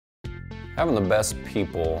Having the best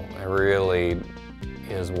people really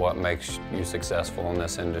is what makes you successful in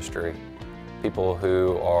this industry. People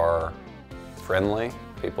who are friendly,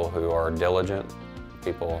 people who are diligent,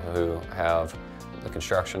 people who have the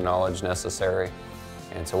construction knowledge necessary.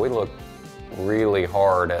 And so we look really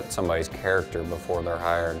hard at somebody's character before they're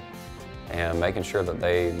hired and making sure that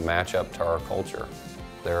they match up to our culture.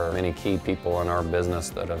 There are many key people in our business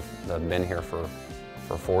that have been here for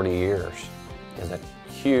 40 years. It's a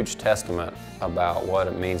huge testament about what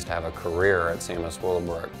it means to have a career at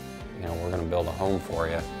CMSWillowbrook. You know, we're going to build a home for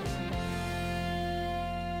you.